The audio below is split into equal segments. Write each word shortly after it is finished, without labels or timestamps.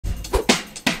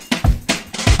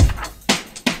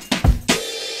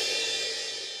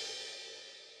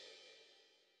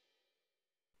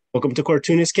Welcome to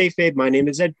Cartoonist Kayfabe. My name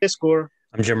is Ed Piskor,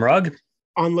 I'm Jim Rugg.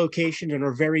 on location in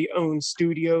our very own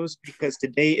studios because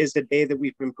today is the day that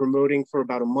we've been promoting for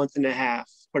about a month and a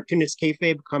half. Cartoonist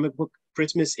Kayfabe, comic book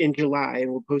Christmas in July,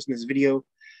 and we're posting this video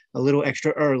a little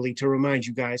extra early to remind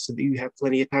you guys so that you have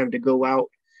plenty of time to go out.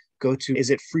 Go to, is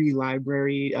it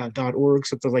freelibrary.org,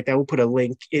 something like that. We'll put a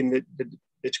link in the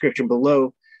description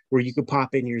below where you can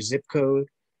pop in your zip code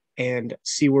and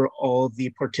see where all the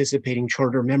participating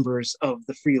charter members of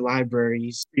the free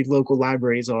libraries, free local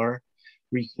libraries are,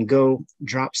 where you can go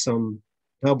drop some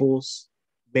doubles.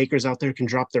 Makers out there can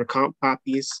drop their comp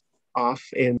copies off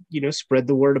and, spread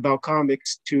the word about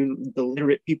comics to the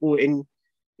literate people in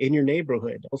your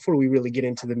neighborhood. Before we really get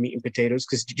into the meat and potatoes,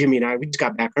 because Jimmy and we just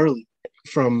got back early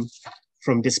from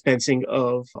dispensing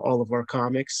of all of our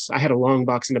comics. I had a long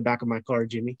box in the back of my car,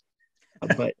 Jimmy,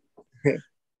 but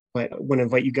But I want to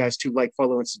invite you guys to like,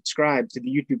 follow, and subscribe to the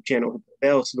YouTube channel, hit the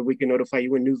bell so that we can notify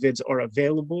you when new vids are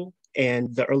available.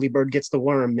 And the early bird gets the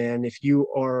worm, man. If you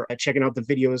are checking out the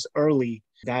videos early,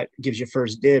 that gives you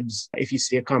first dibs. If you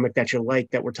see a comic that you like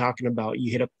that we're talking about, you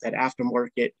hit up that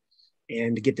aftermarket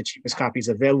and get the cheapest copies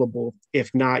available. If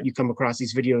not, you come across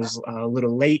these videos a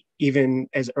little late, even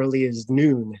as early as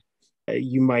noon.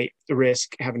 You might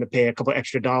risk having to pay a couple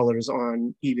extra dollars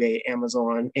on eBay,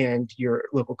 Amazon, and your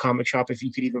local comic shop if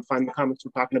you could even find the comics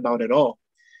we're talking about at all.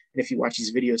 And if you watch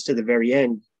these videos to the very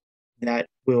end, that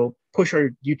will push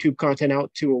our YouTube content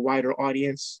out to a wider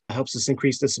audience, helps us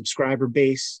increase the subscriber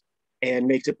base, and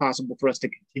makes it possible for us to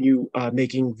continue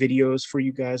making videos for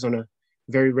you guys on a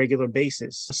very regular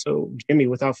basis. So, Jimmy,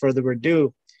 without further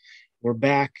ado, we're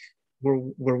back.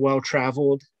 We're well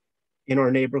traveled in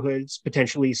our neighborhoods,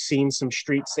 potentially seen some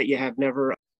streets that you have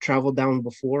never traveled down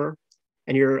before,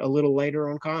 and you're a little lighter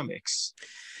on comics.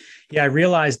 Yeah, I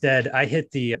realized that I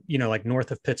hit the, like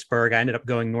north of Pittsburgh. I ended up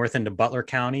going north into Butler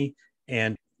County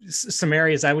and some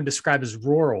areas I would describe as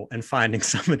rural and finding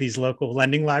some of these local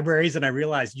lending libraries. And I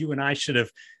realized you and I should have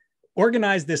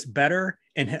organized this better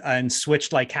and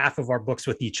switched like half of our books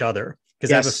with each other.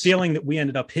 Because yes. I have a feeling that we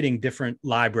ended up hitting different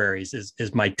libraries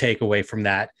is my takeaway from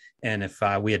that. And if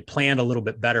we had planned a little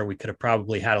bit better, we could have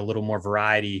probably had a little more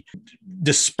variety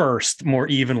dispersed more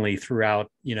evenly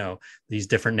throughout, these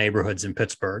different neighborhoods in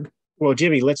Pittsburgh. Well,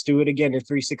 Jimmy, let's do it again in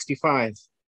 365.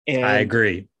 And I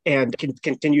agree. And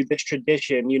continue this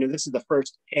tradition. This is the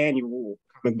first annual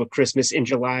comic book Christmas in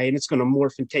July, and it's going to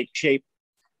morph and take shape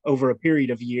over a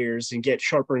period of years and get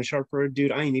sharper and sharper.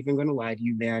 Dude, I ain't even gonna lie to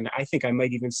you, man. I think I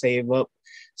might even save up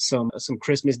some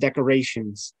Christmas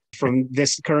decorations from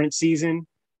this current season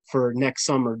for next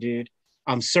summer, dude.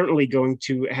 I'm certainly going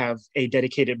to have a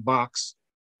dedicated box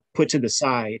put to the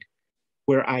side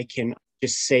where I can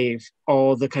just save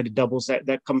all the kind of doubles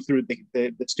that come through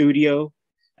the studio,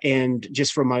 and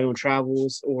just from my own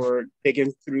travels or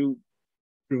digging through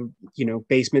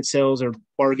basement sales or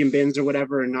bargain bins or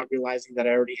whatever, and not realizing that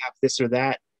I already have this or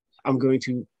that. I'm going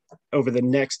to, over the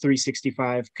next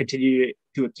 365, continue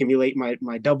to accumulate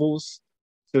my doubles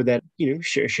so that,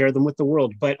 share them with the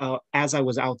world. But as I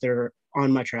was out there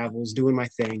on my travels, doing my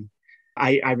thing,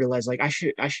 I realized like I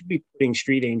should be putting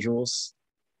Street Angels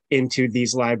into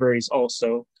these libraries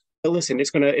also. But listen, it's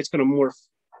gonna morph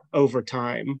over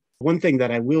time. One thing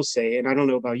that I will say, and I don't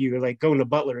know about you, like going to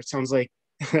Butler, it sounds like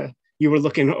you were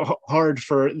looking hard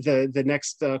for the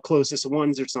next closest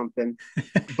ones or something.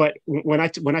 But when I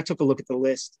took a look at the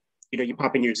list, you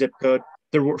pop in your zip code,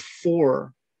 there were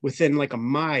 4 within like a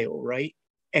mile, right?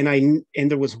 And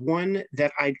there was one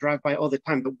that I drive by all the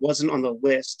time that wasn't on the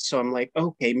list. So I'm like,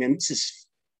 okay, man, this is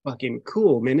fucking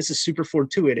cool, man. This is super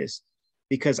fortuitous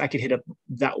because I could hit up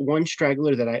that one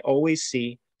straggler that I always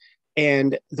see.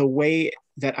 And the way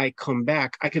that I come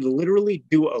back, I could literally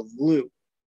do a loop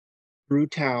through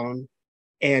town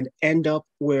and end up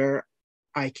where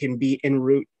I can be en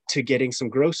route to getting some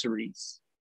groceries.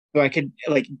 So I could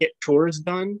like get chores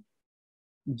done,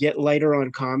 get lighter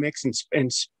on comics, and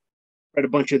spread a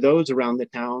bunch of those around the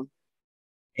town,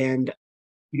 and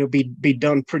be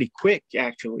done pretty quick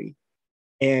actually.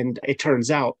 And it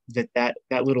turns out that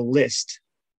little list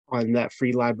on that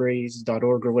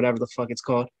freelibraries.org or whatever the fuck it's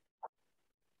called,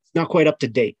 it's not quite up to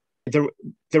date. There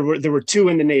were 2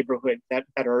 in the neighborhood that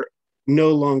are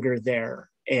no longer there.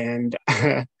 And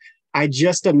I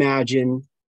just imagine,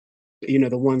 the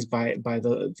ones by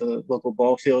the local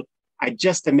ball field, I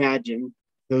just imagine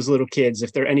those little kids,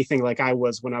 if they're anything like I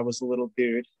was when I was a little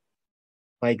dude,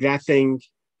 like that thing,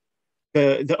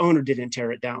 the owner didn't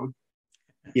tear it down.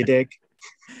 You dig?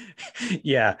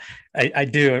 Yeah, I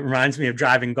do. It reminds me of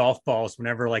driving golf balls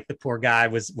whenever like the poor guy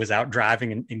was out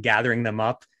driving and gathering them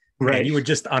up. Right. And you would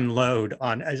just unload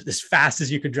on as fast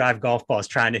as you could drive golf balls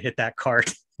trying to hit that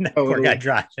cart. that poor Totally. guy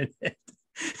driving it.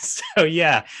 So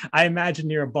yeah, I imagine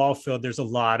near a ball field, there's a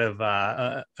lot of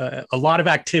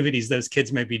activities those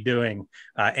kids may be doing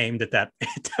aimed at that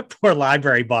poor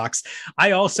library box.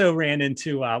 I also ran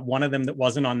into one of them that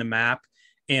wasn't on the map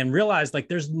and realized like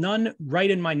there's none right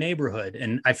in my neighborhood,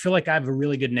 and I feel like I have a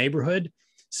really good neighborhood.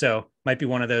 So might be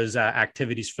one of those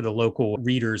activities for the local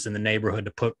readers in the neighborhood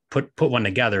to put one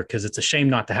together, because it's a shame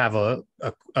not to have a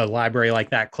library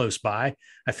like that close by.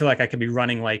 I feel like I could be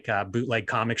running like a bootleg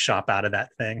comic shop out of that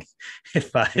thing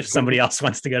if somebody else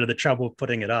wants to go to the trouble of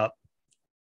putting it up.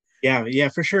 Yeah,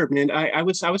 for sure, man. I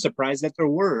was surprised that there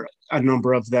were a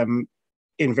number of them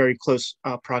in very close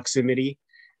proximity,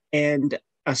 and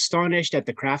astonished at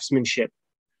the craftsmanship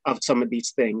of some of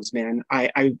these things, man.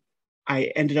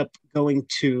 I ended up going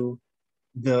to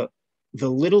the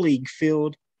little league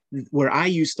field where I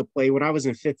used to play when I was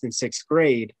in fifth and sixth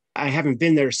grade. I haven't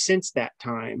been there since that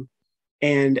time,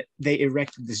 and they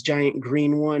erected this giant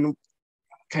green one,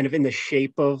 kind of in the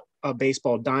shape of a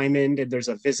baseball diamond. And there's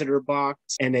a visitor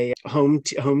box and a home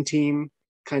team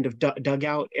kind of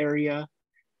dugout area.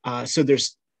 So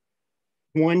there's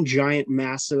one giant,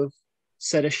 massive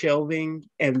set of shelving,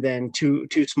 and then two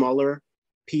smaller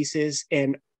pieces,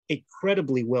 and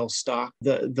incredibly well stocked.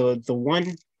 The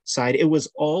one side, it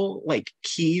was all like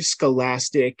key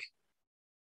scholastic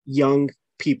young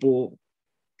people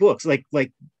books,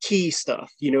 like key stuff.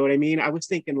 You know what I mean? I was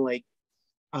thinking like,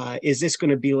 is this going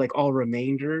to be like all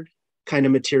remaindered kind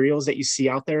of materials that you see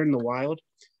out there in the wild?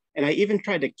 And I even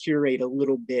tried to curate a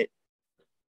little bit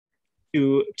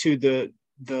to the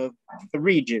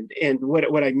region. And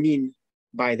what I mean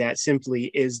by that simply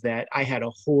is that I had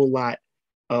a whole lot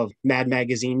of Mad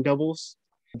Magazine doubles,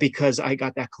 because I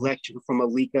got that collection from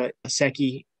Alika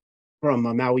Seki from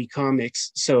Maui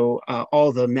Comics. So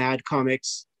all the Mad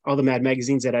comics, all the Mad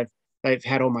magazines that I've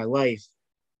had all my life,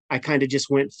 I kind of just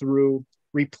went through,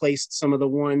 replaced some of the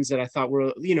ones that I thought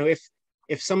were,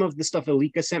 if some of the stuff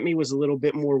Alika sent me was a little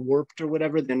bit more warped or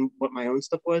whatever than what my own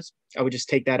stuff was, I would just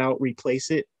take that out,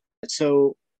 replace it.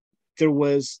 So there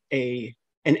was an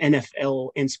NFL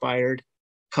inspired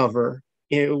cover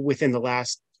within the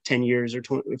last 10 years or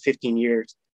 20, 15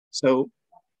 years. So,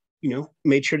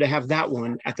 made sure to have that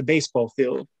one at the baseball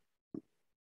field.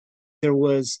 There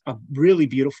was a really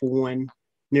beautiful one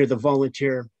near the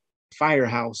volunteer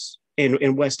firehouse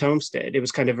in West Homestead. It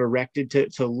was kind of erected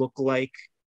to look like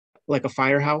a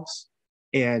firehouse,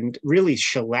 and really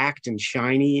shellacked and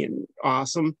shiny and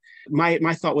awesome.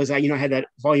 My thought was I had that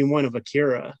volume 1 of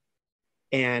Akira,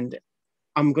 and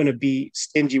I'm going to be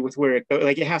stingy with where it goes.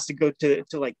 Like, it has to go to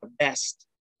like the best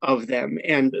of them,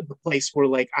 and the place where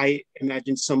like I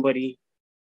imagine somebody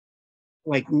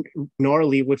like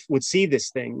gnarly would see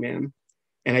this thing, man.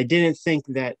 And I didn't think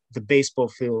that the baseball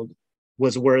field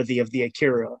was worthy of the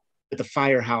Akira, but the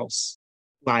firehouse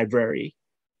library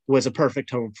was a perfect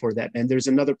home for that. And there's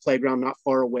another playground not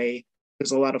far away.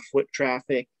 There's a lot of foot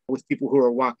traffic with people who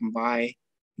are walking by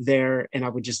there, and I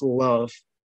would just love,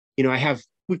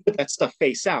 we put that stuff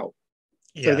face out,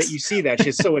 so that you see that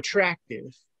shit's so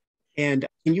attractive. And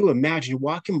can you imagine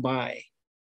walking by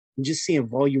and just seeing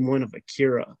volume 1 of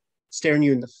Akira staring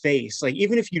you in the face? Like,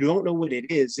 even if you don't know what it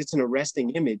is, it's an arresting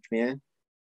image, man.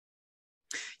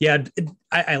 Yeah,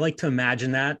 I like to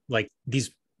imagine that. Like,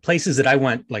 these places that I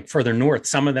went like further north,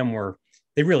 some of them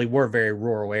they really were very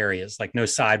rural areas, like no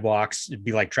sidewalks. It'd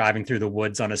be like driving through the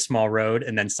woods on a small road,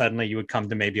 and then suddenly you would come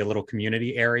to maybe a little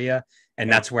community area,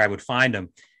 and that's where I would find them.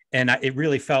 And it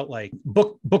really felt like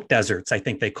book deserts, I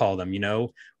think they call them,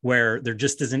 where there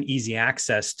just isn't easy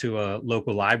access to a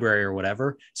local library or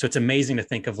whatever. So it's amazing to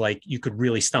think of like you could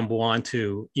really stumble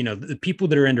onto, the people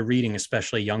that are into reading,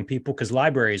 especially young people, because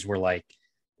libraries were like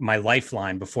my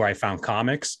lifeline before I found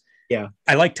comics. Yeah.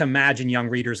 I like to imagine young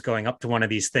readers going up to one of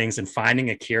these things and finding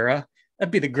Akira.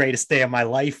 That'd be the greatest day of my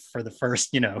life for the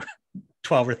first,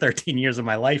 12 or 13 years of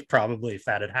my life, probably, if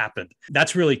that had happened.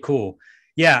 That's really cool.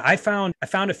 Yeah, I found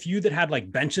a few that had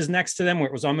like benches next to them where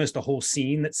it was almost a whole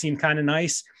scene that seemed kind of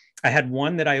nice. I had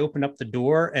one that I opened up the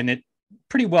door and it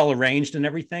pretty well arranged and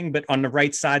everything, but on the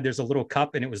right side, there's a little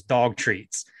cup and it was dog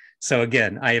treats. So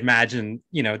again, I imagine,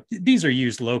 these are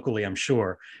used locally, I'm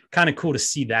sure. Kind of cool to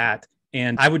see that.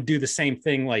 And I would do the same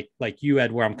thing like you,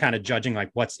 Ed, where I'm kind of judging like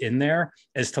what's in there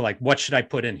as to like, what should I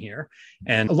put in here?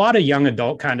 And a lot of young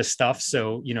adult kind of stuff.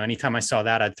 So, anytime I saw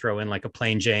that, I'd throw in like a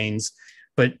Plain Jane's,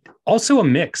 but also a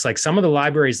mix. Like some of the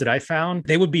libraries that I found,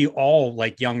 they would be all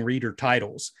like young reader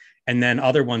titles. And then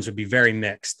other ones would be very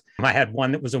mixed. I had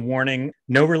one that was a warning: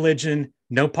 no religion,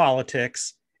 no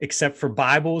politics, except for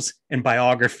Bibles and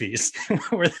biographies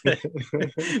was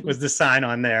the sign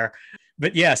on there.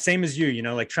 but yeah, same as you,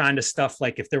 like trying to stuff,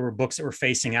 like if there were books that were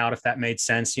facing out, if that made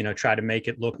sense, try to make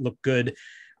it look good.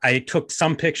 I took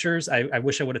some pictures. I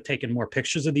wish I would have taken more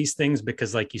pictures of these things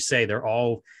because, like you say, they're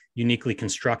all uniquely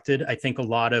constructed. I think a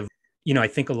lot of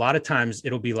times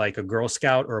it'll be like a Girl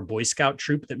Scout or a Boy Scout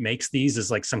troop that makes these as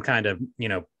like some kind of,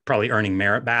 probably earning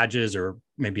merit badges or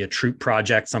maybe a troop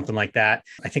project, something like that.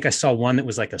 I think I saw one that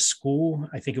was like a school.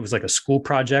 I think it was like a school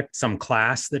project, some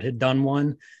class that had done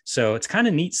one. So it's kind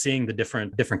of neat seeing the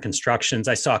different constructions.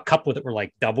 I saw a couple that were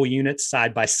like double units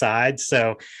side by side.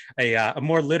 So a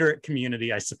more literate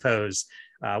community, I suppose,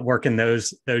 working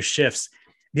those shifts.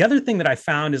 The other thing that I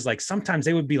found is like sometimes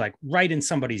they would be like right in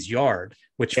somebody's yard,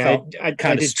 which felt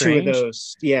kind of strange. 2 of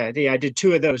those. Yeah, I did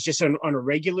 2 of those just on a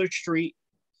regular street,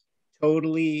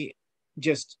 totally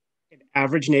just an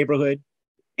average neighborhood.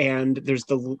 And there's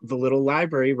the little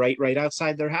library right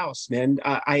outside their house, man.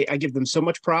 I give them so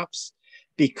much props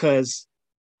because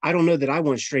I don't know that I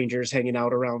want strangers hanging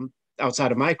out around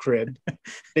outside of my crib.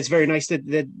 It's very nice that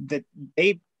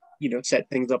they, set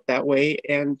things up that way.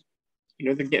 And,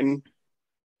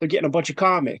 they're getting a bunch of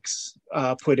comics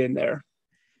put in there.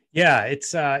 Yeah,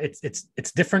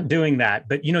 it's different doing that.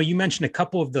 But you mentioned a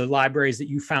couple of the libraries that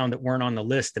you found that weren't on the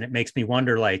list, and it makes me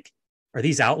wonder, like, are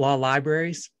these outlaw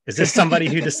libraries? Is this somebody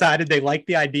who decided they liked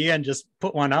the idea and just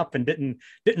put one up and didn't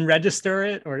register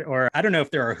it? Or I don't know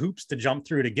if there are hoops to jump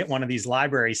through to get one of these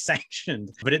libraries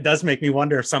sanctioned, but it does make me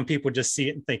wonder if some people just see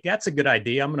it and think that's a good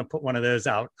idea. I'm going to put one of those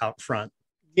out front.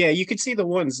 Yeah, you could see the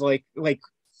ones like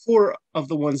 4 of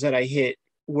the ones that I hit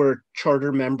were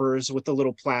charter members with a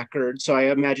little placard. So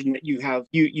I imagine that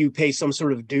you pay some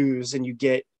sort of dues and you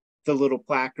get the little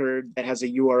placard that has a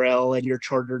URL and your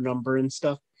charter number and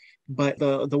stuff. But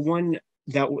the one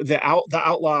that the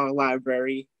outlaw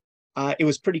library, it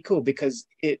was pretty cool because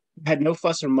it had no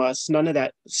fuss or muss, none of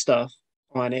that stuff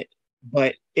on it.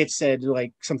 But it said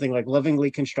like something like lovingly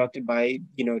constructed by,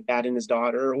 dad and his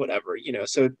daughter or whatever,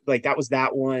 So like that was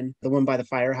that one. The one by the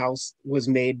firehouse was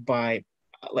made by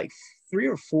like 3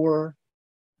 or 4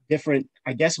 different,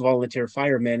 I guess, volunteer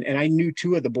firemen. And I knew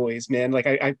 2 of the boys, man. Like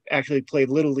I actually played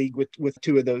Little League with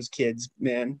 2 of those kids,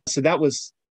 man. So that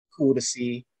was cool to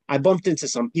see. I bumped into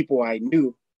some people I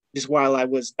knew just while I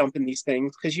was dumping these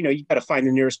things because, you got to find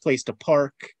the nearest place to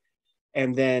park.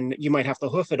 And then you might have to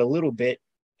hoof it a little bit.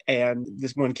 And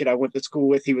this one kid I went to school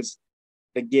with, he was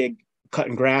a gig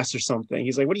cutting grass or something.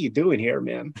 He's like, "What are you doing here,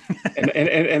 man?"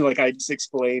 and like I just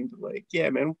explained, like, "Yeah,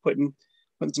 man, I'm putting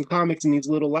some comics in these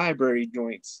little library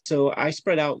joints." So I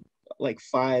spread out like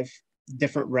 5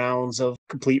 different rounds of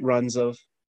complete runs of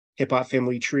Hip Hop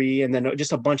Family Tree, and then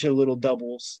just a bunch of little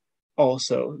doubles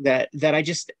also that I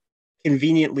just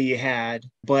conveniently had.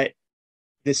 But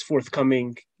this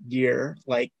forthcoming year,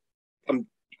 like, I'm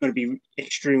going to be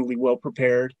extremely well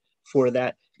prepared for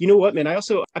that. You know what, man? I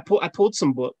pulled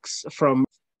some books from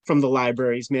the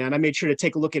libraries, man. I made sure to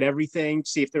take a look at everything,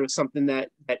 see if there was something that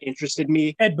interested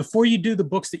me. Ed, before you do the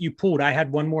books that you pulled, I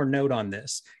had one more note on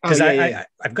this because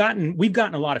we've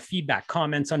gotten a lot of feedback,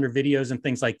 comments under videos and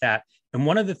things like that. And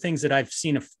one of the things that I've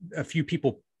seen a few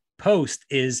people post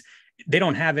is they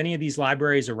don't have any of these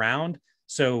libraries around.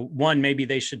 So one, maybe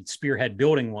they should spearhead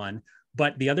building one.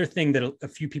 But the other thing that a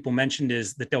few people mentioned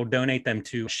is that they'll donate them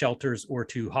to shelters or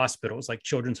to hospitals, like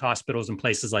children's hospitals and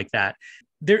places like that.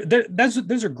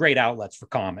 Those are great outlets for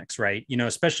comics, right?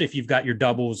 Especially if you've got your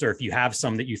doubles or if you have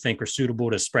some that you think are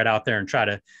suitable to spread out there and try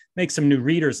to make some new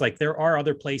readers. Like there are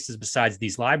other places besides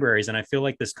these libraries. And I feel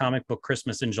like this comic book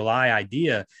Christmas in July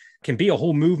idea can be a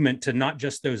whole movement to not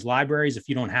just those libraries. If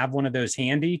you don't have one of those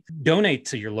handy, donate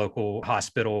to your local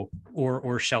hospital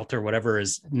or shelter, whatever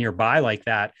is nearby like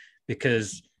that.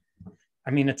 Because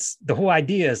it's the whole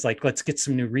idea is like, let's get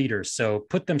some new readers. So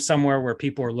put them somewhere where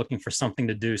people are looking for something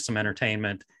to do, some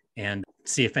entertainment, and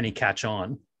see if any catch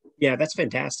on. Yeah, that's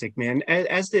fantastic, man.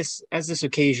 As this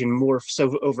occasion morphs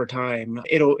over time,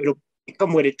 it'll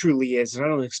become what it truly is. And I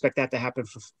don't expect that to happen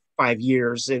for 5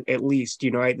 years at least.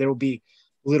 There'll be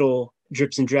little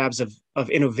drips and drabs of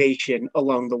innovation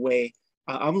along the way.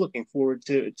 I'm looking forward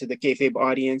to the kayfabe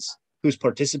audience who's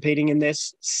participating in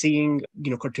this, seeing,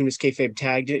 Cartoonist Kayfabe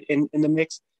tagged in the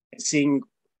mix, and seeing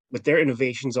what their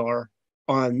innovations are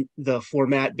on the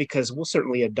format, because we'll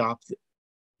certainly adopt,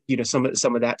 some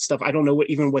of that stuff. I don't know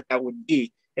what that would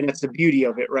be. And that's the beauty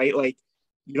of it, right? Like,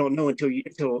 you don't know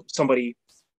until somebody,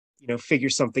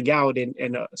 figures something out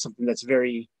and something that's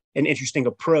very an interesting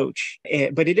approach.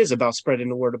 But it is about spreading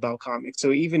the word about comics.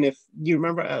 So even if you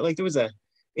remember, like there was a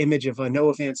image of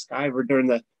Noah Van Sciver during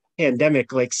the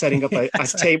pandemic, like setting up a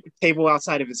table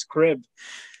outside of his crib,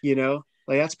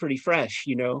 Like that's pretty fresh,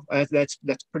 you know. That's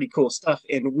pretty cool stuff.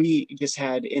 And we just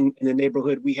had in the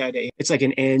neighborhood, we had it's like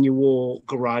an annual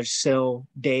garage sale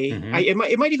day. Hmm.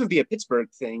 It might even be a Pittsburgh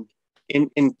thing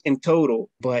in total,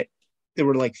 but there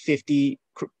were like 50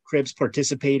 cribs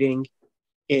participating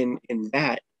in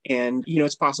that. And you know,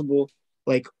 it's possible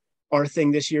like our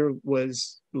thing this year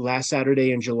was last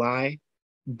Saturday in July,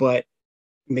 but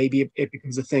maybe it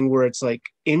becomes a thing where it's like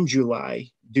in July,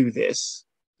 do this,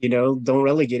 you know, don't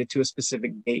relegate it to a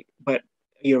specific date. But,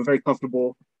 you know, I'm very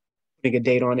comfortable putting a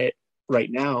date on it right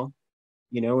now,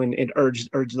 you know, and urge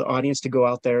the audience to go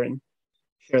out there and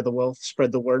share the wealth,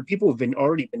 spread the word. People have been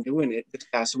already been doing it this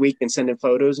past week and sending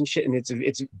photos and shit. And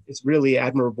it's really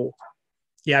admirable.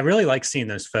 Yeah, I really like seeing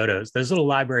those photos. Those little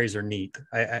libraries are neat.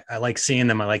 I like seeing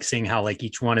them. I like seeing how like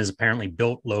each one is apparently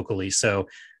built locally. So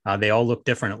they all look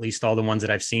different, at least all the ones that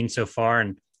I've seen so far.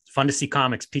 And it's fun to see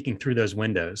comics peeking through those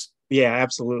windows. Yeah,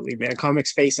 absolutely, man.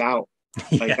 Comics face out.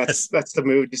 Like Yes. that's the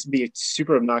mood. Just be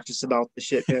super obnoxious about the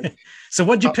shit, man. So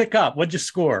what'd you Uh, pick up? What'd you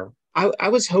score? I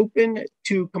was hoping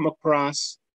to come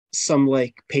across some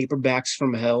like paperbacks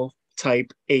from hell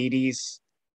type 80s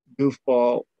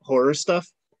goofball horror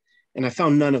stuff, and I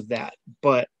found none of that.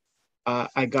 But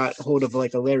I got hold of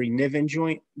like a Larry Niven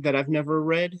joint that I've never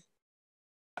read.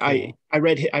 I Cool.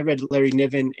 I read Larry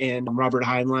Niven and Robert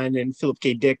Heinlein and Philip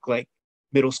K. Dick like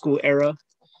middle school era,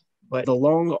 but The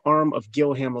Long Arm of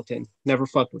Gil Hamilton, never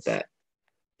fucked with that.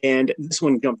 And this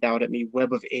one jumped out at me,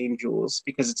 Web of Angels,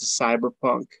 because it's a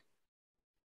cyberpunk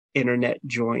internet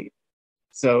joint.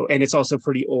 So, and it's also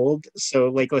pretty old. So,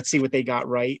 like, let's see what they got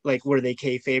right. Like, where they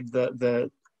kayfabe the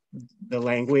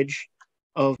language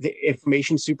of the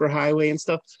information superhighway and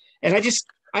stuff. And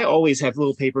I always have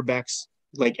little paperbacks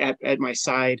like at my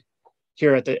side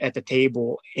here at the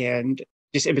table, and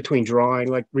just in between drawing,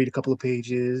 like read a couple of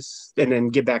pages and then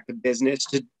get back to business.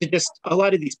 Just a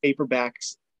lot of these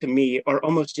paperbacks to me are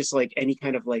almost just like any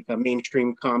kind of like a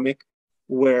mainstream comic,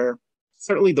 where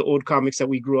certainly the old comics that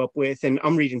we grew up with, and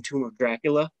I'm reading Tomb of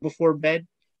Dracula before bed,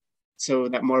 so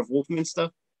that Marv Wolfman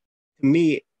stuff. To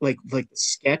me, like the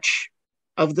sketch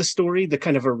of the story, the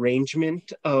kind of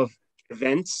arrangement of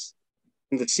events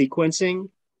and the sequencing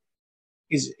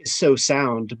is so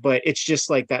sound, but it's just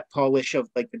like that polish of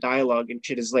like the dialogue and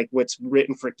shit is like what's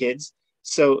written for kids.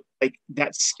 So like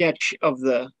that sketch of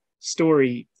the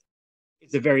story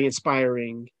is a very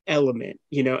inspiring element,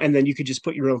 you know, and then you could just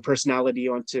put your own personality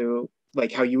onto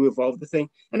like how you evolve the thing.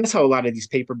 And that's how a lot of these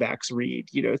paperbacks read,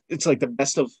 you know, it's like the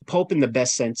best of pulp in the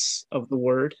best sense of the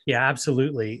word. Yeah,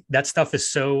 absolutely. That stuff is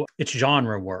so, it's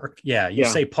genre work. Yeah, you Yeah.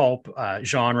 say pulp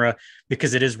genre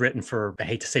because it is written for, I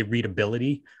hate to say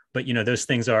readability, but you know, those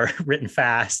things are written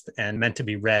fast and meant to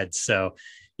be read. So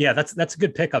yeah, that's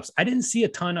good pickups. I didn't see a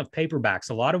ton of paperbacks.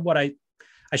 A lot of what I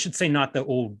should say, not the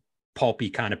old pulpy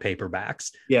kind of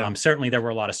paperbacks. Yeah. Certainly there were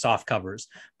a lot of soft covers,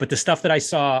 but the stuff that I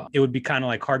saw, it would be kind of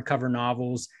like hardcover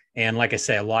novels. And like I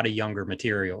say, a lot of younger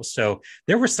materials. So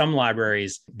there were some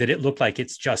libraries that it looked like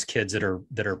it's just kids that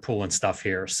are pulling stuff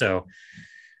here. So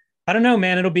I don't know,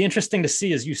 man. It'll be interesting to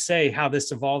see, as you say, how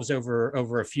this evolves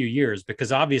over a few years,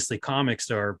 because obviously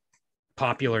comics are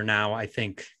popular now. I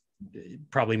think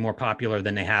probably more popular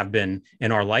than they have been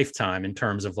in our lifetime in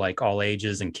terms of like all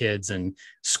ages and kids and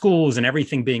schools and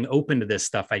everything being open to this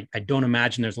stuff. I don't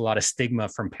imagine there's a lot of stigma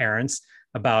from parents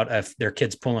about if their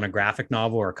kids pulling a graphic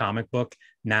novel or a comic book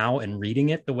now and reading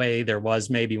it the way there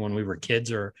was maybe when we were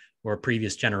kids or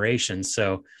previous generations.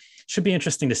 So should be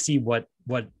interesting to see what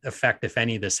effect, if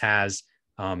any, this has,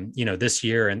 you know, this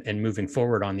year and moving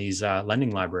forward on these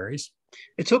lending libraries.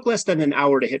 It took less than an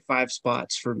hour to hit 5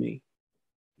 spots for me.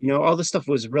 You know, all this stuff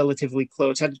was relatively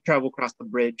close. I had to travel across the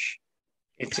bridge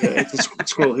into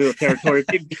Squirrel Hill territory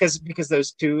because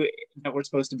those two that were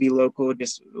supposed to be local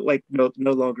just like no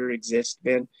longer exist,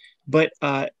 man. But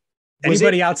was it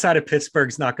Anybody outside of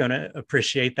Pittsburgh's not going to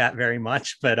appreciate that very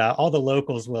much, but all the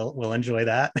locals will enjoy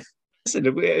that.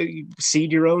 listen,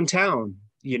 seed your own town,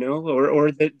 you know,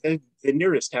 or the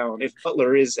nearest town if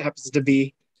Butler is happens to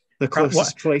be the What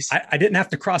closest place. I didn't have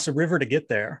to cross a river to get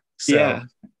there, so Yeah,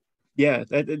 yeah.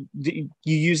 You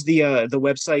use the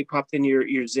website popped in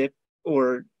your zip,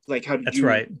 or like how did that's you?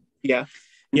 right. Yeah.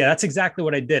 Yeah, that's exactly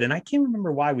what I did. And I can't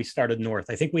remember why we started north.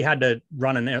 I think we had to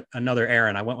run another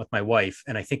errand. I went with my wife,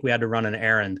 and I think we had to run an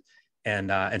errand.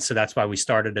 And so that's why we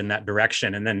started in that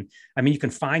direction. And then, I mean, you can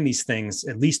find these things,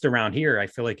 at least around here. I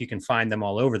feel like you can find them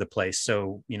all over the place.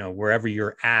 So, you know, wherever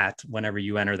you're at, whenever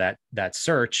you enter that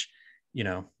search, you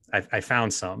know, I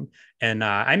found some, and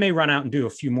I may run out and do a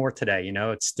few more today. You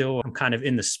know, it's still, I'm kind of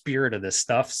in the spirit of this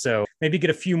stuff. So maybe get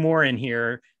a few more in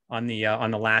here on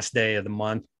the last day of the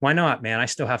month. Why not, man? I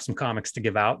still have some comics to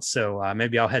give out, so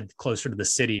maybe I'll head closer to the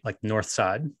city, like the north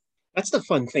side. That's the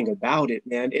fun thing about it,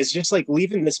 man. It's just like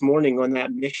leaving this morning on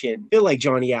that mission. I feel like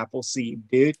Johnny Appleseed,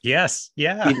 dude. Yes,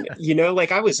 yeah.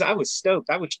 Like I was stoked.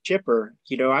 I was chipper.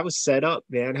 I was set up,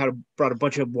 man. Brought a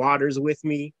bunch of waters with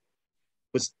me.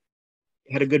 Was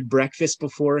Had a good breakfast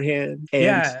beforehand. And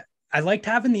Yeah, I liked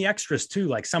having the extras too,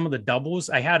 like some of the doubles.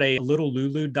 I had a Little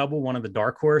Lulu double, one of the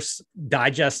Dark Horse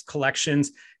Digest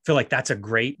collections. Feel like that's a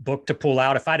great book to pull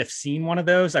out. If I'd have seen one of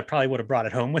those, I probably would have brought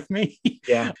it home with me.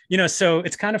 yeah, So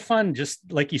it's kind of fun, just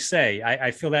like you say. I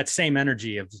feel that same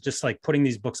energy of just like putting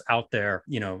these books out there.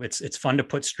 It's fun to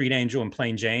put Street Angel and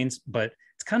Plain Janes, but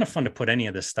it's kind of fun to put any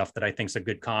of this stuff that I think is a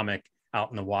good comic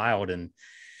out in the wild. And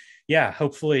yeah,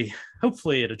 hopefully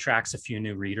it attracts a few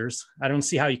new readers. I don't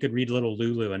see how you could read Little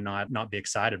Lulu and not be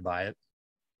excited by it.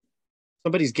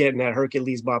 somebody's getting that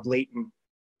Hercules Bob Layton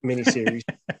miniseries.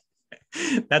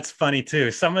 That's funny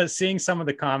too. Seeing some of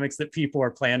the comics that people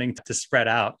are planning to spread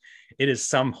out. It is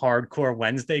some hardcore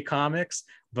Wednesday comics,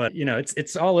 but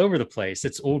it's all over the place.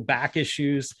 It's old back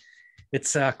issues.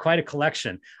 It's quite a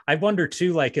collection. I wonder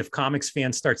too, like if comics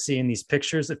fans start seeing these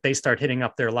pictures, if they start hitting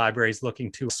up their libraries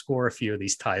looking to score a few of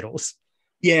these titles.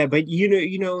 Yeah, but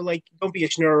like don't be a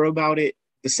schnurr about it.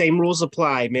 The same rules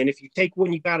apply, man. If you take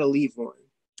one, you gotta leave one.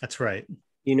 That's right.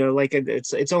 Like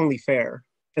it's only fair.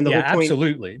 And the Yeah, whole point,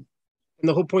 absolutely. and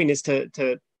the whole point is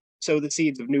to sow the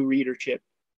seeds of new readership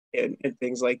and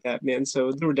things like that, man.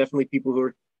 So there were definitely people who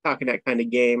were talking that kind of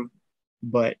game,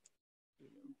 but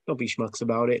don't be schmucks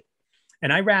about it.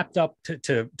 And I wrapped up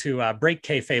to break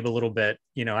kayfabe a little bit.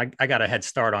 I got a head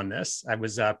start on this. I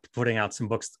was putting out some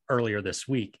books earlier this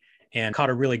week and caught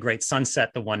a really great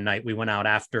sunset the one night. We went out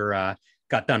after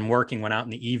got done working, went out in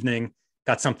the evening,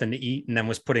 got something to eat, and then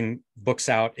was putting books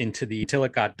out till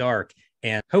it got dark.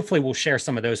 And hopefully we'll share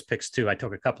some of those pics too. I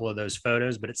took a couple of those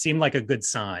photos, but it seemed like a good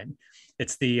sign.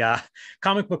 It's the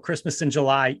comic book Christmas in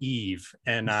July Eve,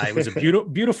 and it was a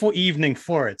beautiful evening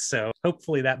for it. So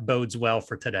hopefully that bodes well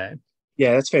for today.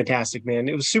 Yeah, that's fantastic, man.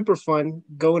 It was super fun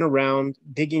going around,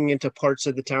 digging into parts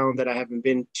of the town that I haven't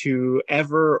been to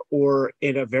ever or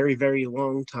in a very, very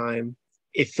long time.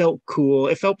 It felt cool.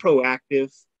 It felt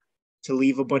proactive to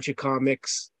leave a bunch of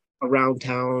comics around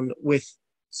town with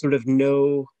sort of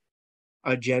no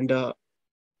agenda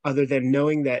other than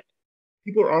knowing that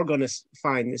people are going to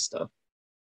find this stuff.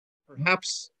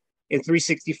 Perhaps in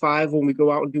 365, when we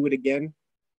go out and do it again,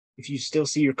 if you still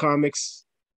see your comics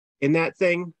in that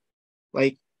thing,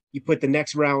 like you put the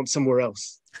next round somewhere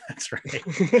else. That's right.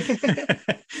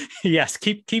 Yes,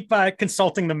 keep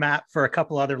consulting the map for a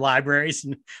couple other libraries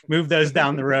and move those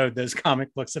down the road, those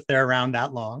comic books, if they're around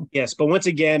that long. Yes, but once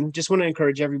again, just want to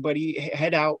encourage everybody,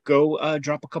 head out, go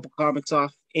drop a couple comics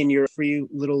off in your free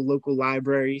little local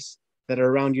libraries that are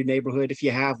around your neighborhood if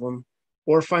you have them,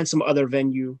 or find some other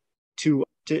venue to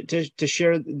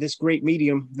share this great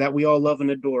medium that we all love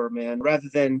and adore, man, rather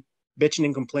than bitching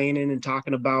and complaining and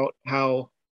talking about how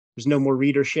there's no more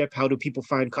readership. How do people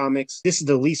find comics? This is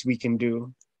the least we can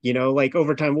do. Like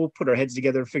over time, we'll put our heads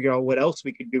together and figure out what else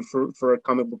we could do for a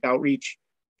comic book outreach.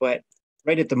 But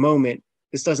right at the moment,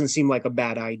 this doesn't seem like a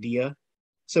bad idea.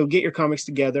 So get your comics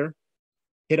together,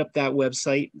 hit up that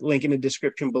website, link in the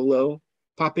description below,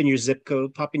 pop in your zip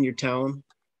code, pop in your town,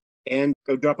 and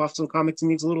go drop off some comics in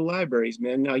these little libraries,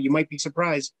 man. Now, you might be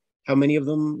surprised how many of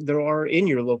them there are in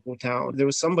your local town. There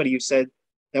was somebody who said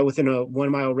that within a 1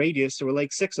 mile radius, there were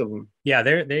like 6 of them. Yeah,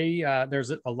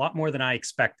 there's a lot more than I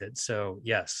expected. So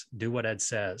yes, do what Ed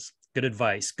says. Good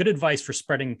advice. Good advice for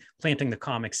planting the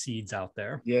comic seeds out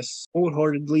there. Yes,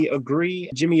 wholeheartedly agree.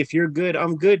 Jimmy, if you're good,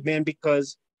 I'm good, man,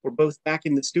 because we're both back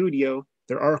in the studio.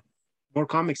 There are more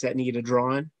comics that need a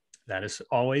draw on. That is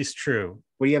always true.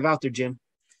 What do you have out there, Jim?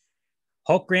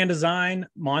 Hulk Grand Design,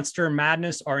 Monster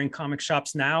Madness are in comic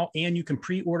shops now, and you can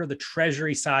pre-order the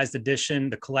Treasury-sized edition,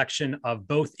 the collection of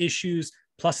both issues,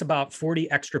 plus about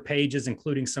 40 extra pages,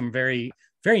 including some very,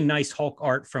 very nice Hulk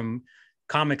art from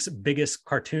comics' biggest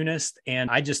cartoonist.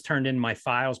 And I just turned in my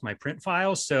print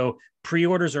files. So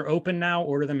pre-orders are open now.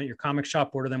 Order them at your comic shop,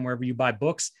 order them wherever you buy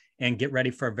books, and get ready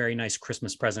for a very nice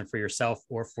Christmas present for yourself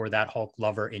or for that Hulk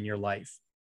lover in your life.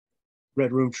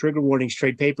 Red Room Trigger Warnings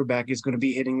trade paperback is going to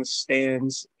be hitting the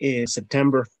stands in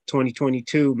September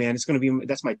 2022, man.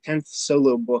 That's my 10th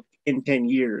solo book in 10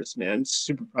 years, man.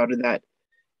 Super proud of that.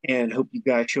 And hope you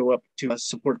guys show up to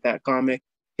support that comic.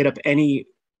 Hit up any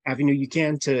avenue you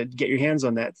can to get your hands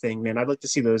on that thing, man. I'd like to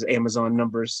see those Amazon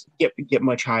numbers get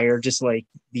much higher, just like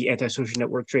the Antisocial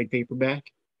Network trade paperback.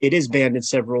 It is banned in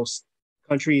several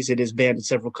countries. It is banned in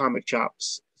several comic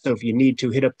shops. So if you need to,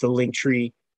 hit up the link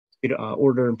tree You could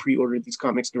order and pre-order these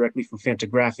comics directly from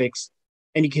Fantagraphics.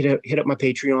 And you could hit up my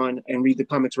Patreon and read the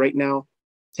comics right now,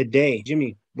 today.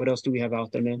 Jimmy, what else do we have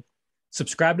out there, man?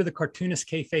 Subscribe to the Cartoonist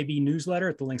Kayfabe newsletter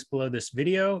at the links below this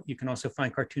video. You can also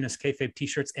find Cartoonist Kayfabe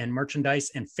t-shirts and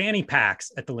merchandise and fanny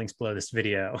packs at the links below this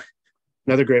video.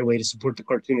 Another great way to support the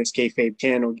Cartoonist Kayfabe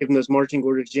channel. Give them those marching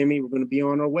orders, Jimmy. We're going to be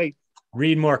on our way.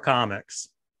 Read more comics.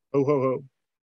 Ho, ho, ho.